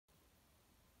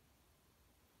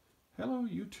Hello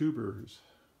YouTubers!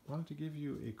 Wanted to give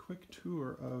you a quick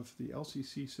tour of the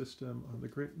LCC system on the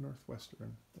Great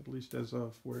Northwestern, at least as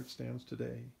of where it stands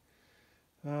today.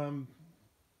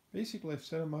 Basically I've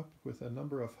set them up with a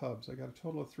number of hubs. I got a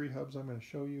total of 3 hubs I'm going to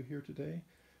show you here today.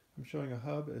 I'm showing a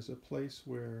hub as a place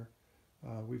where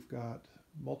we've got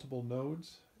multiple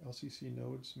nodes, LCC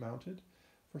nodes mounted.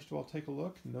 First of all, take a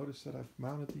look. Notice that I've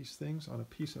mounted these things on a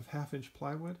piece of 1/2-inch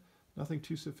plywood. Nothing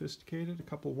too sophisticated, a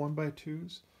couple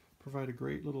 1x2s. Provide a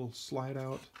great little slide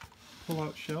out, pull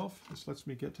out shelf. This lets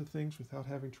me get to things without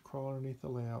having to crawl underneath the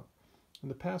layout. In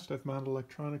the past I've mounted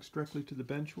electronics directly to the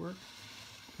bench work,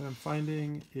 and I'm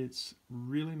finding it's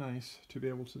really nice to be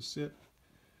able to sit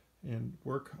and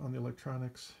work on the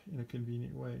electronics in a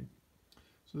convenient way.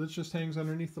 So this just hangs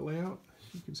underneath the layout.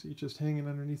 You can see it just hanging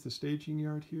underneath the staging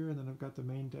yard here, and then I've got the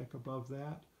main deck above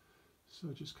that. So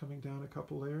just coming down a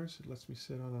couple layers, it lets me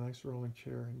sit on a nice rolling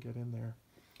chair and get in there.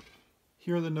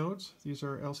 Here are the nodes. These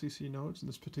are LCC nodes. In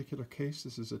this particular case,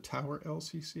 this is a tower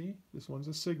LCC. This one's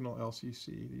a signal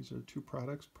LCC. These are 2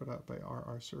 products put out by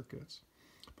RR-CirKits.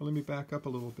 But let me back up a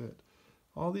little bit.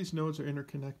 All these nodes are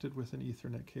interconnected with an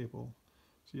Ethernet cable.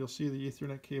 So you'll see the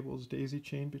Ethernet cable is daisy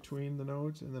chained between the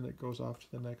nodes, and then it goes off to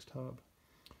the next hub.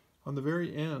 On the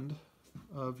very end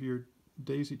of your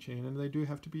daisy chain, and they do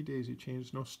have to be daisy chained,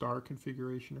 there's no star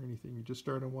configuration or anything. You just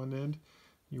start on one end,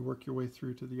 you work your way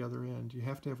through to the other end. You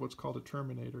have to have what's called a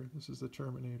terminator. This is the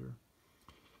terminator.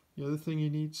 The other thing you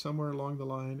need somewhere along the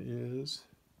line is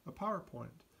a power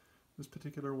point. This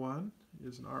particular one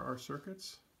is an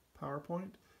RR-CirKits power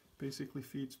point. Basically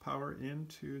feeds power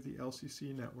into the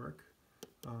LCC network.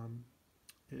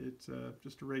 It's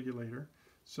just a regulator,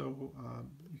 so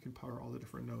you can power all the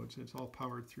different nodes. It's all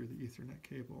powered through the Ethernet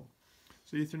cable.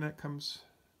 So Ethernet comes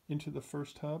into the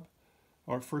first hub,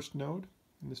 or first node.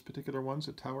 In this particular one's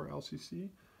a tower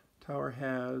LCC. Tower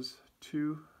has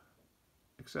 2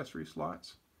 accessory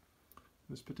slots. In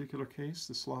this particular case,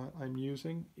 the slot I'm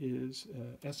using is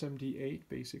SMD8.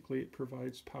 Basically, it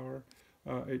provides power.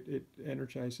 It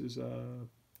energizes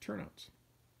turnouts.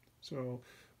 So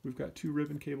we've got 2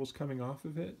 ribbon cables coming off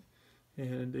of it,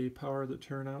 and they power the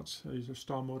turnouts. These are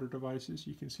stall motor devices.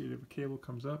 You can see the cable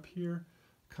comes up here,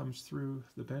 comes through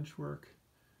the bench work,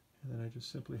 and then I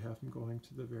just simply have them going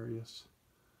to the various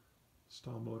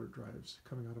stall motor drives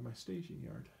coming out of my staging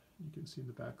yard. You can see in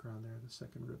the background there the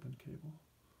second ribbon cable.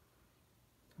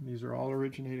 And these are all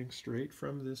originating straight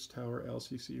from this tower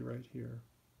LCC right here.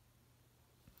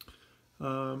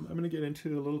 I'm going to get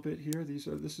into it a little bit here.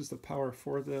 This is the power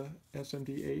for the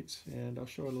SMD8s, and I'll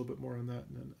show a little bit more on that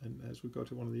and as we go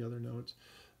to one of the other nodes.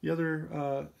 The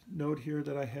other node here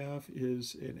that I have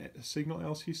is a signal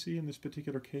LCC. In this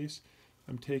particular case,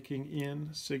 I'm taking in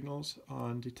signals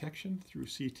on detection through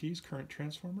CTs, current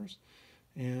transformers,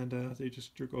 and they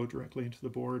just go directly into the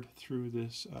board through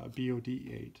this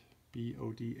BOD8.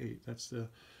 BOD8, that's the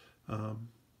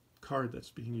card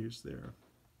that's being used there.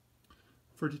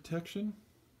 For detection,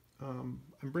 I'm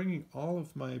bringing all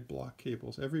of my block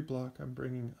cables. Every block I'm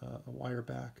bringing a wire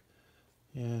back,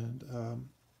 and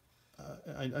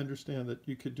I understand that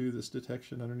you could do this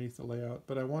detection underneath the layout,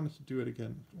 but I wanted to do it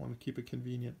again. I want to keep it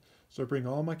convenient. So I bring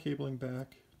all my cabling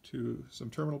back to some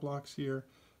terminal blocks here.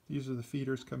 These are the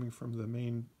feeders coming from the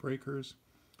main breakers,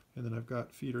 and then I've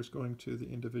got feeders going to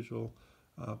the individual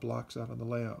blocks out on the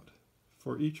layout.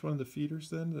 For each one of the feeders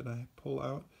then that I pull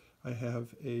out, I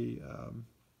have a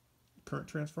current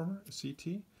transformer, a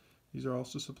CT. These are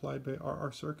also supplied by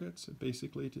RR-CirKits. It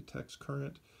basically detects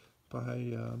current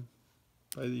by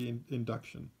the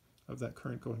induction of that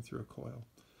current going through a coil.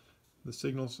 The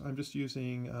signals, I'm just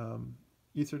using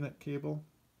Ethernet cable,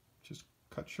 just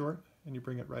cut short, and you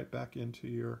bring it right back into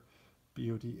your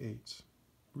BOD8s.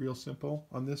 Real simple.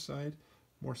 On this side,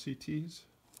 more CTs,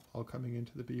 all coming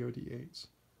into the BOD8s.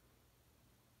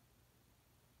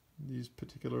 These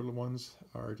particular ones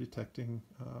are detecting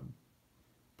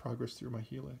progress through my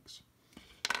helix.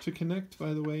 To connect,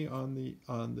 by the way, on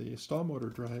the stall motor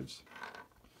drives,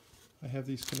 I have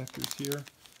these connectors here.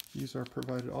 These are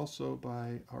provided also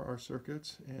by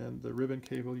RR-CirKits, and the ribbon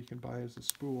cable you can buy as a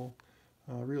spool.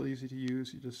 Real easy to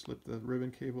use. You just slip the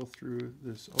ribbon cable through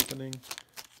this opening,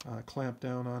 clamp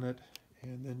down on it,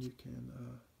 and then you can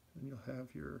and you'll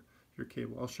have your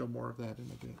cable. I'll show more of that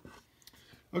in a bit.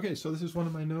 Okay, so this is one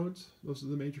of my nodes. Those are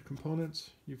the major components.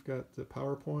 You've got the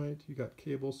power point, you've got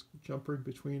cables jumping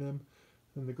between them,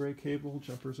 and the gray cable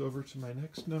jumpers over to my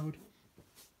next node.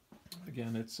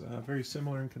 Again, it's very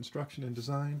similar in construction and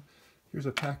design. Here's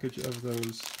a package of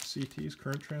those CTs,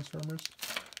 current transformers.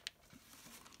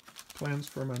 Plans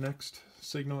for my next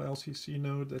signal LCC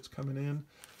node that's coming in,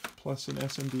 plus an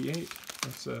SMD8.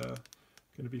 That's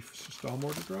going to be for stall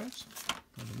motor drives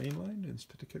on the main line in this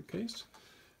particular case.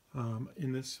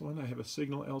 In this one I have a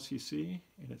signal LCC,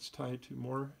 and it's tied to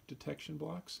more detection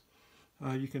blocks.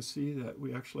 You can see that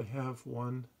we actually have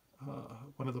one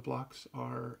of the blocks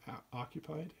are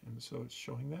occupied, and so it's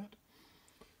showing that.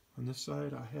 On this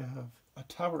side I have a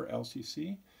tower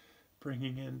LCC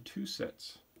bringing in 2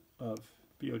 sets of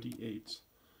BOD8s.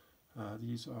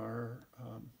 These are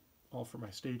all for my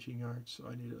staging yard, so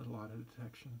I needed a lot of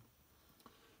detection.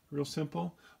 Real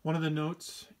simple. One of the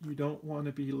notes, you don't want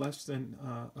to be less than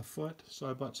a foot, so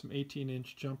I bought some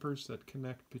 18-inch jumpers that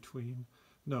connect between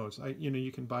nodes.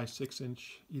 You can buy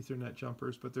 6-inch Ethernet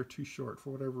jumpers, but they're too short for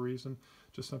whatever reason.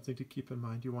 Just something to keep in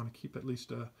mind. You want to keep at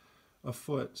least a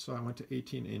foot, so I went to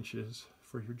 18 inches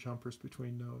for your jumpers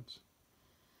between nodes.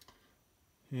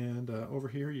 And over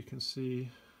here you can see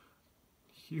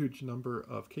huge number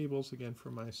of cables, again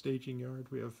for my staging yard.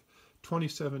 We have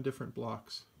 27 different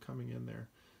blocks coming in there.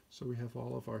 So we have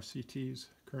all of our CTs,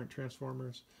 current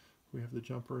transformers, we have the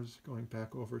jumpers going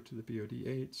back over to the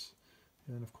BOD8s,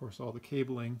 and of course all the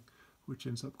cabling, which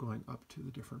ends up going up to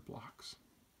the different blocks.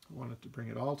 I wanted to bring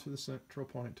it all to the central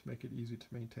point to make it easy to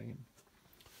maintain.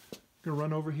 I'm going to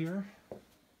run over here,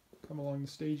 come along the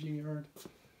staging yard.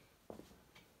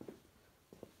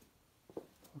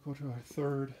 I'll go to our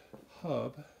third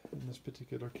hub. In this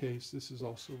particular case, this is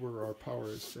also where our power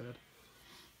is fed.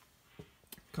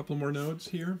 A couple more nodes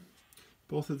here.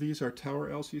 Both of these are tower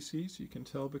LCCs. You can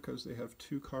tell because they have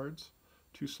 2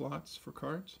 slots for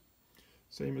cards.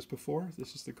 Same as before.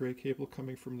 This is the gray cable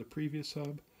coming from the previous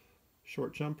hub.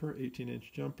 Short jumper,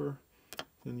 18-inch jumper.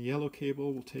 Then the yellow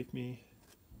cable will take me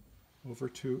over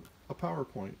to a power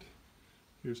point.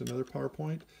 Here's another power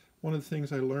point. One of the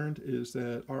things I learned is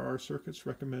that RR-CirKits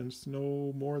recommends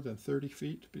no more than 30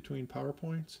 feet between power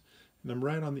points. And I'm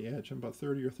right on the edge. I'm about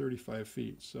 30 or 35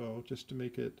 feet. So just to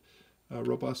make it a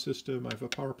robust system, I have a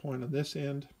power point on this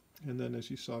end. And then as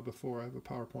you saw before, I have a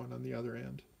power point on the other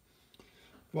end.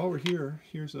 While we're here,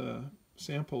 here's a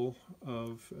sample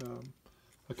of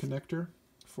a connector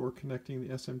for connecting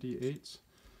the SMD8s.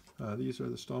 These are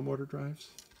the stall motor drives.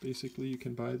 Basically, you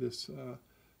can buy this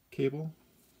cable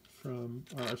from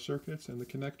RR-CirKits and the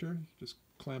connector. You just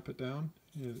clamp it down.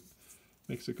 It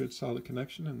makes a good solid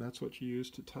connection, and that's what you use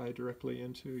to tie directly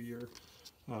into your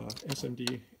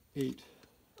SMD8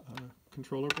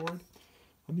 controller board.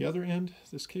 On the other end,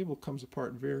 this cable comes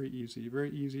apart very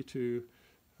easy to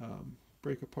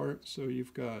break apart. So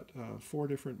you've got 4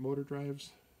 different motor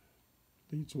drives.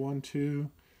 Leads 1, 2,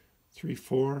 3,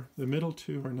 4. The middle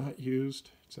 2 are not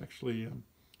used. It's actually,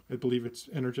 I believe it's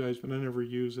energized, but I never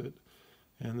use it.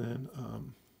 And then,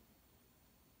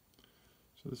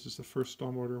 so this is the first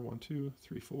stall motor, 1, 2,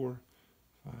 3, 4,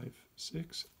 5,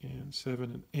 6, and 7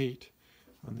 and 8.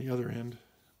 On the other end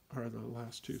are the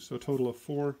last 2. So a total of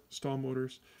 4 stall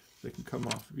motors. They can come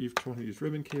off of each one of these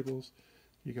ribbon cables.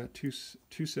 You got two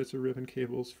sets of ribbon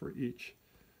cables for each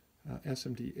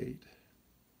SMD8.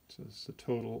 So this is a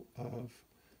total of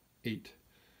 8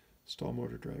 stall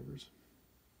motor drivers.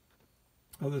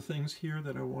 Other things here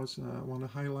that I want to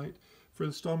highlight. For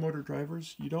the stall motor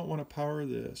drivers, you don't want to power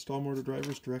the stall motor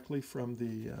drivers directly from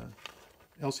the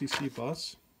LCC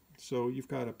bus. So you've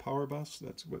got a power bus.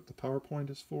 That's what the power point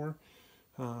is for.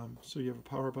 So you have a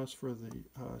power bus for the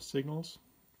signals,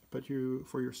 but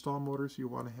for your stall motors, you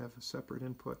want to have a separate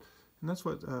input. And that's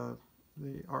what the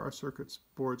RR-CirKits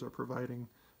boards are providing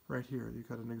right here. You've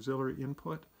got an auxiliary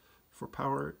input for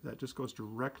power that just goes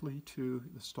directly to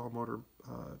the stall motor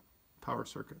power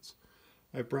circuits.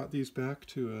 I've brought these back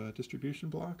to a distribution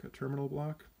block, a terminal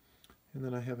block, and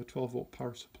then I have a 12-volt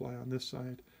power supply on this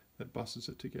side that buses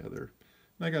it together.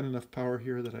 And I got enough power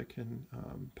here that I can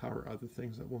power other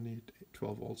things that will need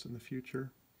 12 volts in the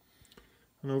future.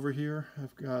 And over here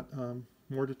I've got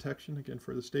more detection, again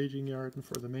for the staging yard and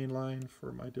for the main line,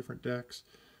 for my different decks.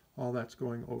 All that's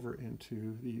going over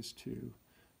into these 2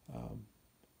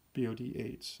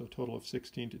 BOD8s, so a total of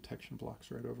 16 detection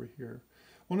blocks right over here.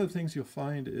 One of the things you'll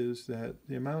find is that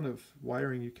the amount of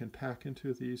wiring you can pack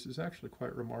into these is actually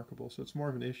quite remarkable. So it's more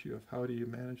of an issue of how do you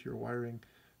manage your wiring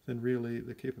than really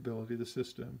the capability of the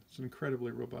system. It's an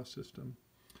incredibly robust system.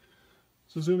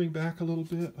 So zooming back a little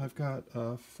bit, I've got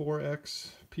a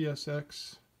 4X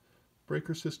PSX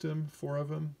breaker system, 4 of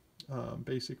them,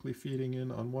 basically feeding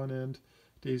in on one end,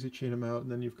 daisy chain them out,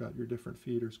 and then you've got your different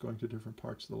feeders going to different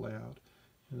parts of the layout.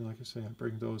 And like I say, I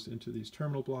bring those into these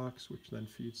terminal blocks, which then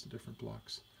feeds the different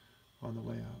blocks on the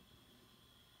layout.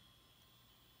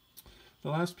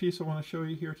 The last piece I want to show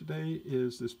you here today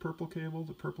is this purple cable.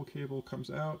 The purple cable comes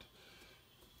out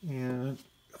and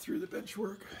through the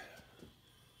benchwork,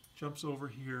 jumps over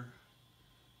here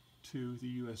to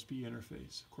the USB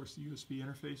interface. Of course, the USB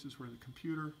interface is where the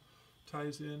computer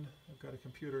ties in. I've got a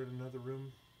computer in another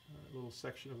room, a little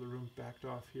section of the room backed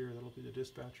off here. That'll be the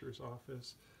dispatcher's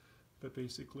office. But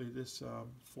basically this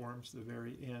forms the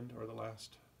very end or the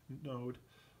last node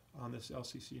on this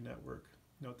LCC network.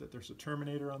 Note that there's a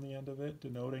terminator on the end of it,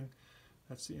 denoting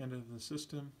that's the end of the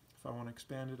system. If I want to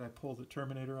expand it, I pull the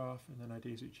terminator off and then I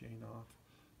daisy chain off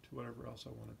to whatever else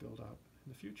I want to build out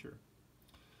in the future.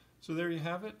 So there you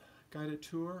have it, guided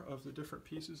tour of the different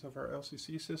pieces of our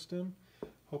LCC system.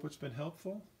 Hope it's been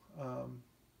helpful.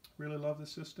 Really love the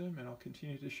system, and I'll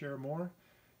continue to share more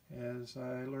as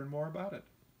I learn more about it.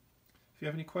 If you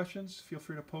have any questions, feel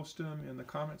free to post them in the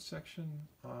comments section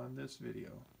on this video,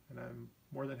 and I'm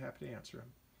more than happy to answer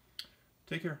them.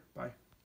 Take care. Bye.